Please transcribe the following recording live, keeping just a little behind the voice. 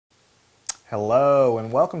Hello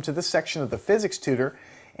and welcome to this section of the physics tutor.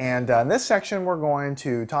 And in this section we're going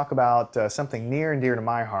to talk about something near and dear to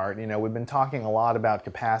my heart. You know, we've been talking a lot about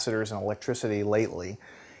capacitors and electricity lately.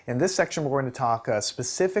 In this section we're going to talk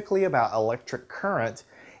specifically about electric current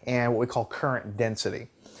and what we call current density.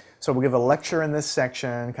 So we'll give a lecture in this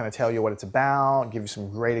section, kind of tell you what it's about, give you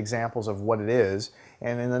some great examples of what it is.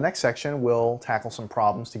 And in the next section we'll tackle some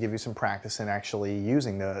problems to give you some practice in actually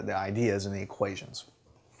using the ideas and the equations.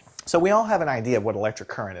 So we all have an idea of what electric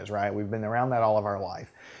current is, right? We've been around that all of our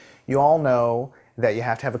life. You all know that you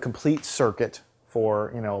have to have a complete circuit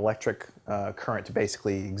for, electric current to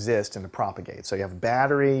basically exist and to propagate. So you have a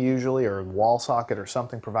battery usually, or a wall socket or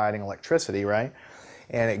something providing electricity, right?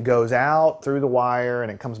 And it goes out through the wire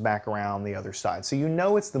and it comes back around the other side. So you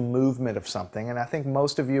know it's the movement of something, and I think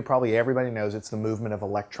most of you, probably everybody knows it's the movement of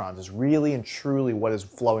electrons. It's really and truly what is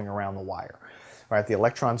flowing around the wire, right? The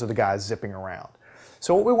electrons are the guys zipping around.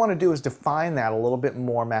 So what we want to do is define that a little bit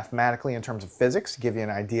more mathematically in terms of physics, give you an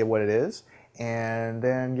idea what it is, and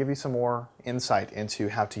then give you some more insight into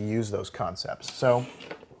how to use those concepts. So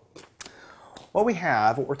what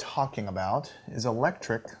we're talking about is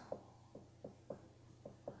electric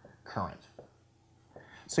current.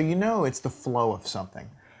 So you know it's the flow of something,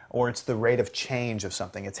 or it's the rate of change of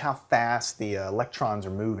something. It's how fast the electrons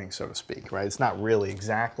are moving, so to speak, right? It's not really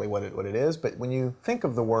exactly what it is, but when you think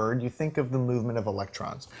of the word, you think of the movement of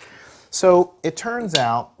electrons. So it turns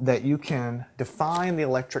out that you can define the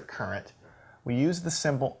electric current. We use the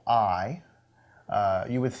symbol I.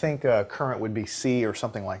 You would think current would be C or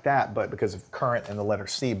something like that, but because of current and the letter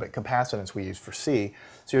C, but capacitance we use for C.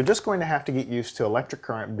 So you're just going to have to get used to electric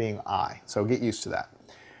current being I. So get used to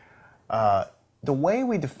that. The way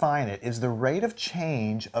we define it is the rate of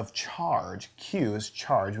change of charge. Q is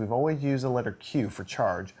charge. We've always used the letter Q for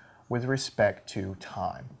charge with respect to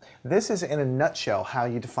time. This is in a nutshell how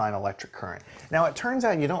you define electric current. Now it turns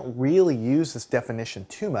out you don't really use this definition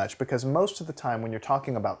too much because most of the time when you're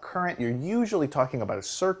talking about current, you're usually talking about a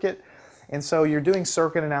circuit, and so you're doing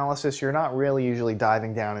circuit analysis. You're not really usually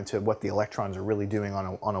diving down into what the electrons are really doing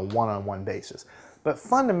on a one-on-one basis. But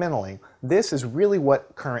fundamentally, this is really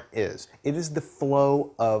what current is. It is the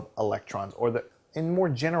flow of electrons, or in more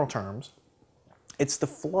general terms, it's the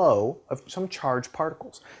flow of some charged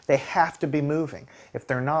particles. They have to be moving. If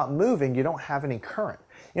they're not moving, you don't have any current.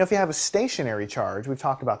 If you have a stationary charge, we've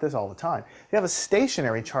talked about this all the time, if you have a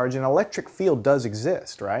stationary charge, an electric field does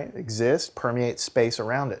exist, right? Exists, permeates space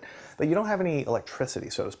around it. But you don't have any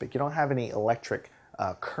electricity, so to speak. You don't have any electric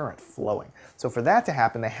current flowing. So for that to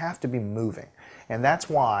happen, they have to be moving. And that's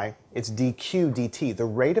why it's dq dt, the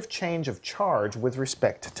rate of change of charge with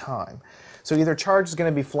respect to time. So either charge is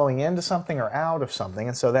going to be flowing into something or out of something,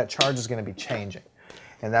 and so that charge is going to be changing.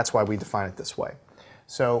 And that's why we define it this way.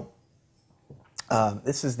 So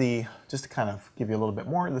this is just to kind of give you a little bit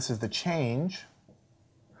more, this is the change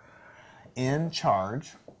in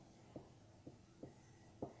charge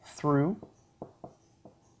through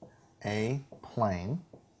a plane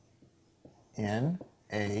in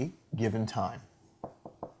a given time.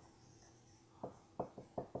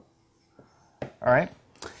 All right,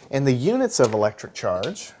 and the units of electric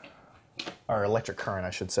charge, or electric current I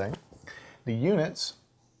should say, the units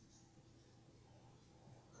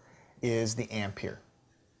is the ampere.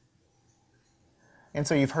 And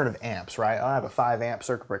so you've heard of amps, right? I have a 5 amp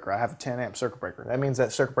circuit breaker, I have a 10 amp circuit breaker. That means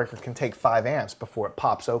that circuit breaker can take 5 amps before it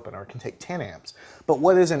pops open, or it can take 10 amps. But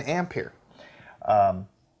what is an ampere?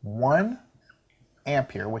 1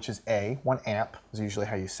 ampere, which is 1 amp is usually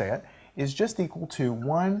how you say it, is just equal to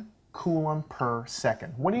 1 coulomb per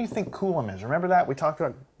second. What do you think coulomb is? Remember that? We've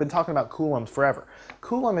been talking about coulombs forever.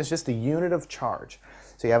 Coulomb is just a unit of charge.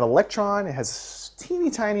 So you have an electron, it has a teeny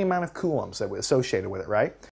tiny amount of coulombs that are associated with it, right?